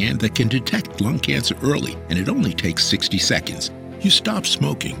CT scan that can detect lung cancer early, and it only takes 60 seconds. You stop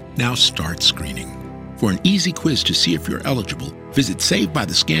smoking, now start screening. For an easy quiz to see if you're eligible, visit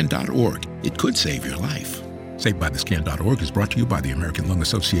SaveByTheScan.org. It could save your life. SaveByTheScan.org is brought to you by the American Lung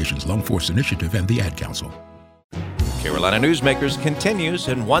Association's Lung Force Initiative and the Ad Council. Carolina Newsmakers continues,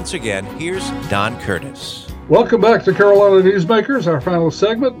 and once again, here's Don Curtis. Welcome back to Carolina Newsmakers, our final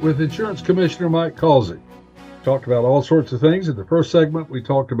segment with Insurance Commissioner Mike Causey. Talked about all sorts of things. In the first segment, we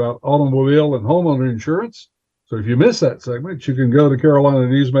talked about automobile and homeowner insurance. So if you missed that segment, you can go to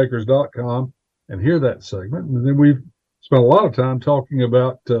carolinanewsmakers.com and hear that segment. And then we've spent a lot of time talking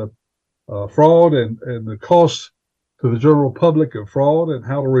about fraud and the costs to the general public of fraud and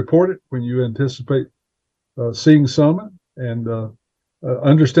how to report it when you anticipate seeing some, and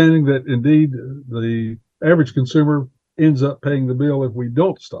understanding that indeed the average consumer ends up paying the bill if we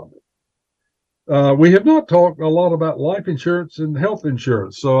don't stop it. We have not talked a lot about life insurance and health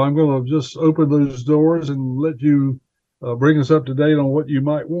insurance, so I'm going to just open those doors and let you bring us up to date on what you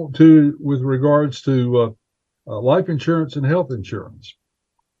might want to with regards to life insurance and health insurance.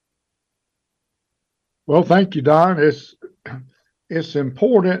 Well, thank you, Don. It's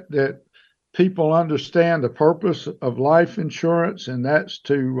important that people understand the purpose of life insurance, and that's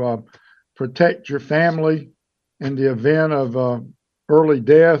to protect your family in the event of early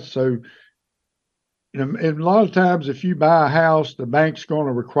death. So, and a lot of times if you buy a house, the bank's going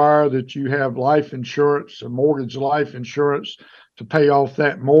to require that you have life insurance, a mortgage life insurance, to pay off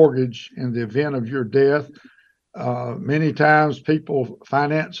that mortgage in the event of your death. Many times people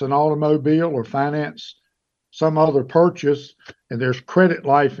finance an automobile or finance some other purchase, and there's credit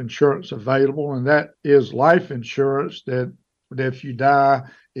life insurance available, and that is life insurance that if you die,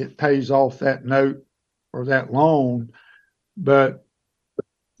 it pays off that note or that loan. But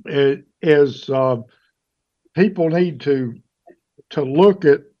it is people need to look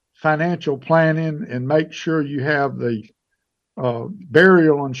at financial planning and make sure you have the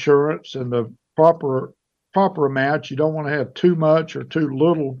burial insurance and the proper amount. You don't want to have too much or too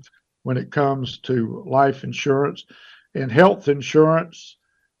little when it comes to life insurance. And health insurance,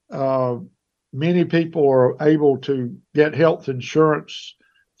 many people are able to get health insurance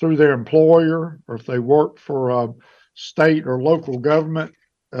through their employer, or if they work for a state or local government,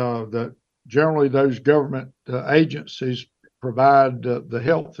 that generally those government agencies provide the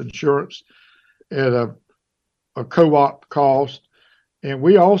health insurance at a co-op cost. And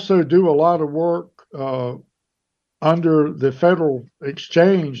we also do a lot of work under the federal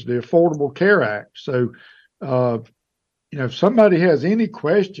exchange, the Affordable Care Act. So, if somebody has any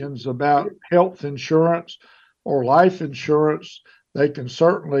questions about health insurance or life insurance, they can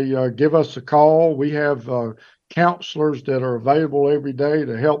certainly give us a call. We have counselors that are available every day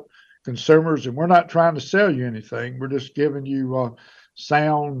to help consumers, and we're not trying to sell you anything. We're just giving you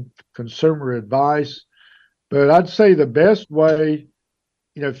sound consumer advice. But I'd say the best way,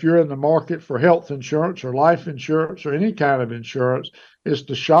 if you're in the market for health insurance or life insurance or any kind of insurance, is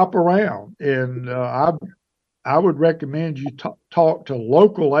to shop around. And I would recommend you talk to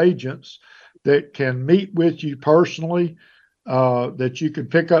local agents that can meet with you personally, that you can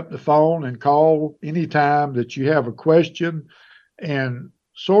pick up the phone and call anytime that you have a question, and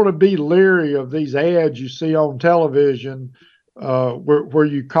sort of be leery of these ads you see on television where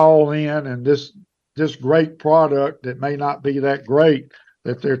you call in and this great product that may not be that great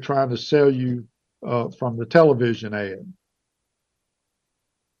that they're trying to sell you from the television ad.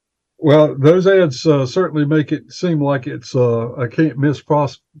 Well, those ads certainly make it seem like it's a can't miss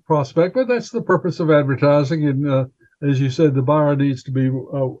prospect, but that's the purpose of advertising. And as you said, the buyer needs to be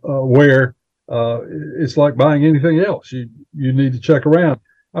aware. It's like buying anything else. You need to check around.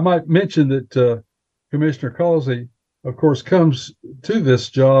 I might mention that Commissioner Causey of course, comes to this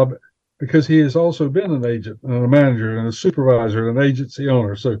job because he has also been an agent and a manager and a supervisor and an agency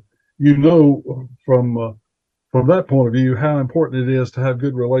owner. So you know from that point of view how important it is to have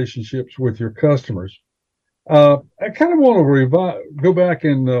good relationships with your customers. I kind of want to go back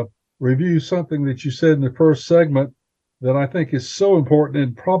and review something that you said in the first segment that I think is so important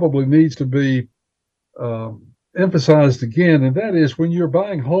and probably needs to be emphasized again, and that is when you're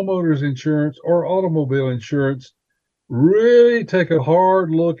buying homeowners insurance or automobile insurance, really take a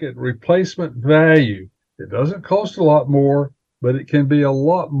hard look at replacement value. It doesn't cost a lot more, but it can be a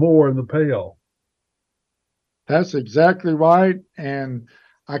lot more in the payoff. That's exactly right. And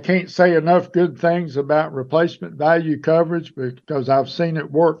I can't say enough good things about replacement value coverage because I've seen it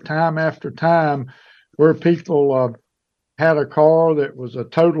work time after time where people had a car that was a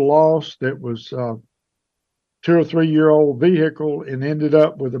total loss, that was 2 or 3 year old vehicle, and ended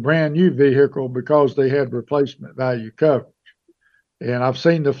up with a brand new vehicle because they had replacement value coverage. And I've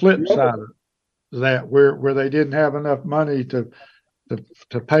seen the flip side of that where they didn't have enough money to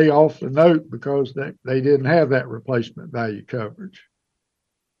pay off the note because they didn't have that replacement value coverage.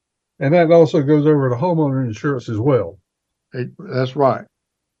 And that also goes over to homeowner insurance as well. That's right.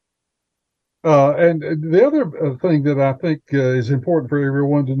 And the other thing that I think is important for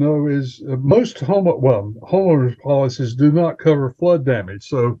everyone to know is most homeowners policies do not cover flood damage.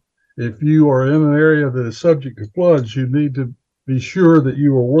 So if you are in an area that is subject to floods, you need to be sure that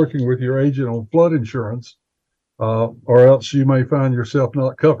you are working with your agent on flood insurance, or else you may find yourself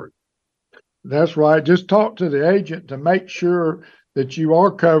not covered. That's right. Just talk to the agent to make sure that you are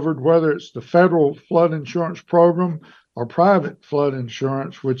covered, whether it's the federal flood insurance program or private flood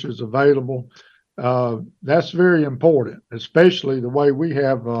insurance, which is available. That's very important, especially the way we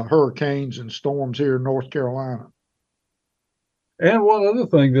have hurricanes and storms here in North Carolina. And one other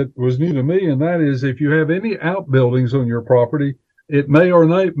thing that was new to me, and that is if you have any outbuildings on your property, it may or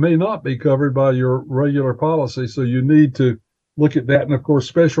may not be covered by your regular policy. So you need to look at that. And of course,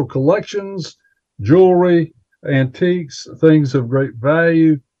 special collections, jewelry, antiques, things of great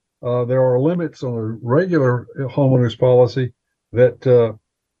value. There are limits on a regular homeowner's policy that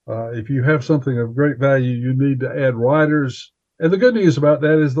if you have something of great value, you need to add riders. And the good news about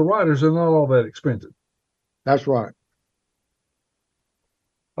that is the riders are not all that expensive. That's right.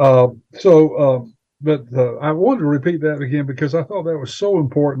 But I wanted to repeat that again because I thought that was so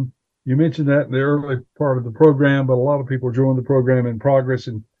important. You mentioned that in the early part of the program, but a lot of people joined the program in progress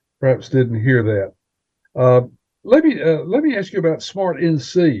and perhaps didn't hear that. Let me ask you about Smart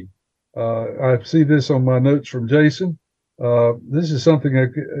NC. I see this on my notes from Jason. This is something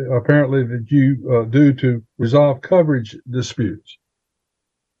apparently that you do to resolve coverage disputes.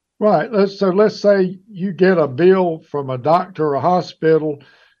 Right. Let's say you get a bill from a doctor or a hospital,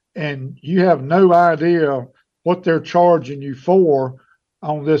 and you have no idea what they're charging you for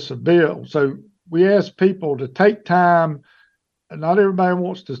on this bill. So we ask people to take time. Not everybody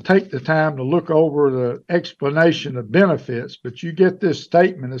wants to take the time to look over the explanation of benefits, but you get this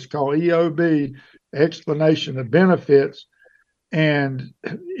statement. It's called EOB, explanation of benefits. And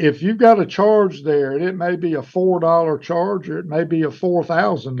if you've got a charge there, and it may be a $4 charge, or it may be a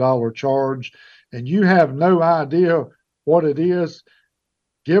 $4,000 charge, and you have no idea what it is,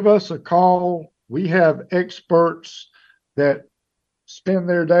 give us a call. We have experts that spend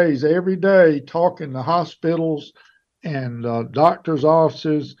their days every day talking to hospitals and doctors'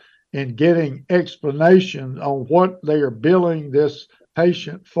 offices and getting explanation on what they are billing this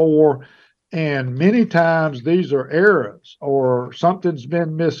patient for. And many times these are errors or something's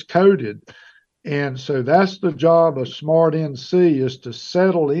been miscoded. And so that's the job of Smart NC, is to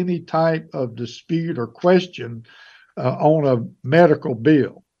settle any type of dispute or question on a medical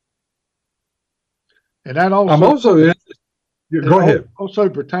bill. And that also, go ahead. Also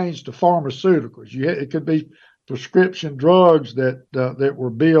pertains to pharmaceuticals. It could be prescription drugs that were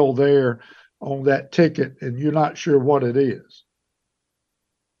billed there on that ticket, and you're not sure what it is.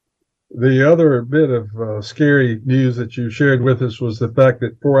 The other bit of scary news that you shared with us was the fact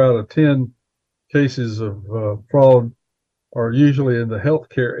that 4 out of 10 cases of fraud are usually in the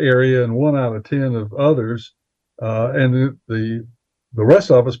healthcare area, and 1 out of 10 of others. And the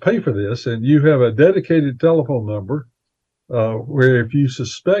rest of us pay for this. And you have a dedicated telephone number where if you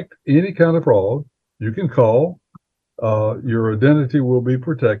suspect any kind of fraud, you can call. Your identity will be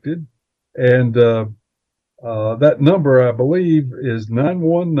protected. And that number, I believe, is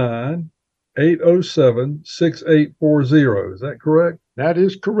 919-807-6840. Is that correct? That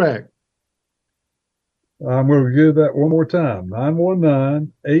is correct. I'm going to give that one more time,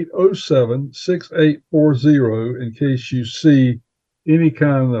 919-807-6840, in case you see any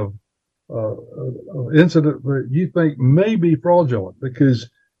kind of incident that you think may be fraudulent, because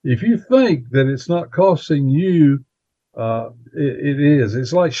if you think that it's not costing you, it is.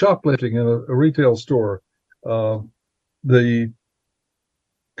 It's like shoplifting in a retail store. The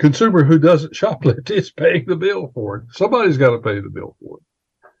consumer who doesn't shoplift is paying the bill for it. Somebody's got to pay the bill for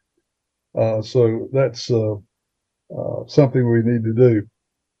it. So that's something we need to do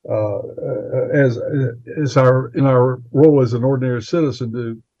as in our role as an ordinary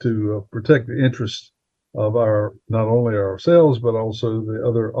citizen to protect the interests of not only ourselves but also the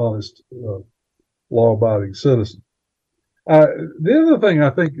other honest, law-abiding citizens. The other thing I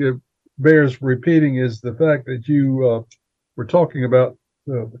think bears repeating is the fact that you were talking about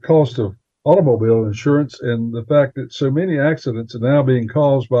the cost of automobile insurance and the fact that so many accidents are now being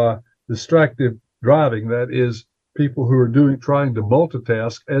caused by distracted driving. That is, people who are trying to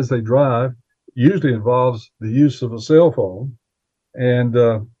multitask as they drive. Usually involves the use of a cell phone, and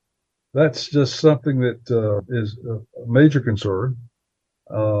that's just something that is a major concern.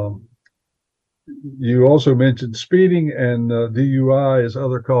 You also mentioned speeding and DUI as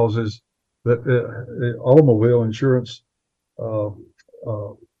other causes that automobile insurance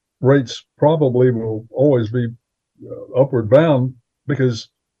rates probably will always be upward bound because,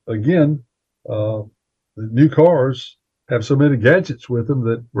 again, the new cars have so many gadgets with them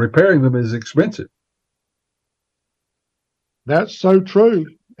that repairing them is expensive. That's so true,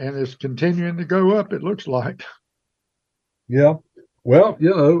 and it's continuing to go up, it looks like. Yeah. Well,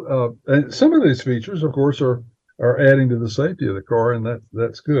 and some of these features, of course, are adding to the safety of the car, and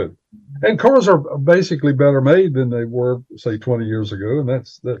that's good. And cars are basically better made than they were, say, 20 years ago, and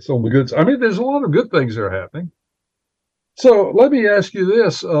that's on the good side. I mean, there's a lot of good things that are happening. So let me ask you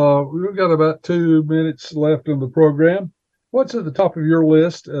this. We've got about 2 minutes left on the program. What's at the top of your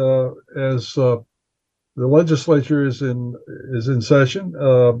list as the legislature is in session?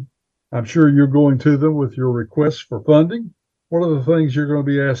 I'm sure you're going to them with your requests for funding. What are the things you're going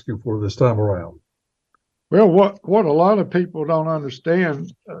to be asking for this time around? Well, what a lot of people don't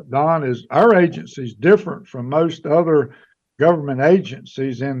understand, Don, is our agency is different from most other government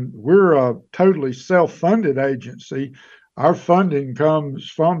agencies, and we're a totally self-funded agency. Our funding comes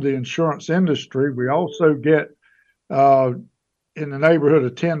from the insurance industry. We also get in the neighborhood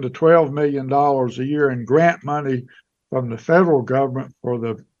of $10 to $12 million a year in grant money from the federal government for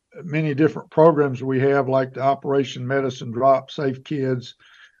the many different programs we have, like the Operation Medicine Drop, Safe Kids,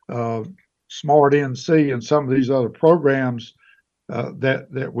 Smart NC, and some of these other programs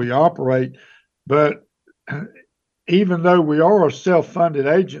that we operate. But even though we are a self-funded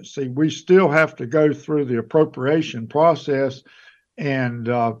agency, we still have to go through the appropriation process and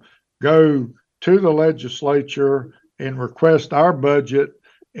go to the legislature and request our budget,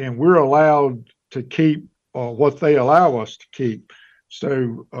 and we're allowed to keep what they allow us to keep.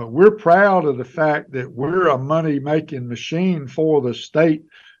 So we're proud of the fact that we're a money-making machine for the state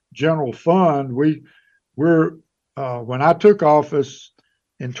general fund. We're when I took office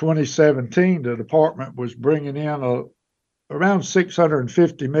in 2017, the department was bringing in around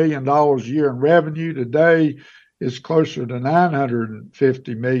 $650 million a year in revenue. Today, it's closer to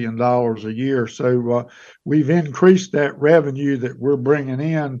 $950 million a year. So we've increased that revenue that we're bringing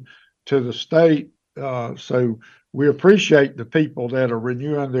in to the state. So we appreciate the people that are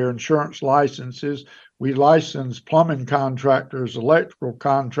renewing their insurance licenses. We license plumbing contractors, electrical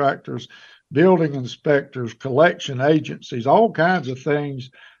contractors, building inspectors, collection agencies, all kinds of things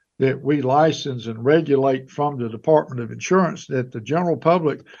that we license and regulate from the Department of Insurance that the general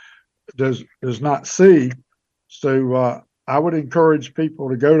public does not see. So I would encourage people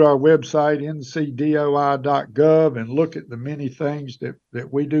to go to our website, ncdoi.gov, and look at the many things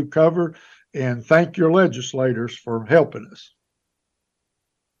that we do cover, and thank your legislators for helping us.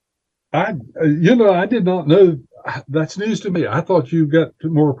 I did not know. That's news to me. I thought you got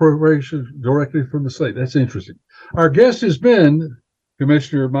more appropriations directly from the state. That's interesting. Our guest has been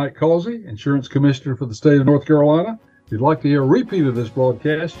Commissioner Mike Causey, Insurance Commissioner for the state of North Carolina. If you'd like to hear a repeat of this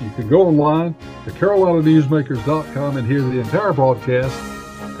broadcast, you can go online to carolinanewsmakers.com and hear the entire broadcast.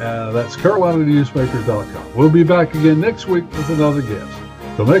 That's carolinanewsmakers.com. We'll be back again next week with another guest.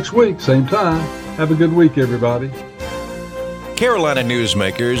 Till next week, same time. Have a good week, everybody. Carolina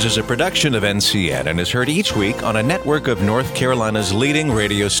Newsmakers is a production of NCN and is heard each week on a network of North Carolina's leading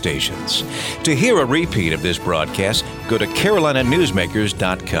radio stations. To hear a repeat of this broadcast, go to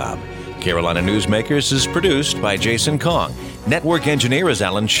carolinanewsmakers.com. Carolina Newsmakers is produced by Jason Kong. Network engineer is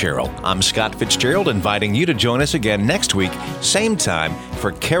Alan Sherrill. I'm Scott Fitzgerald, inviting you to join us again next week, same time,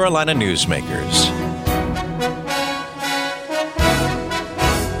 for Carolina Newsmakers.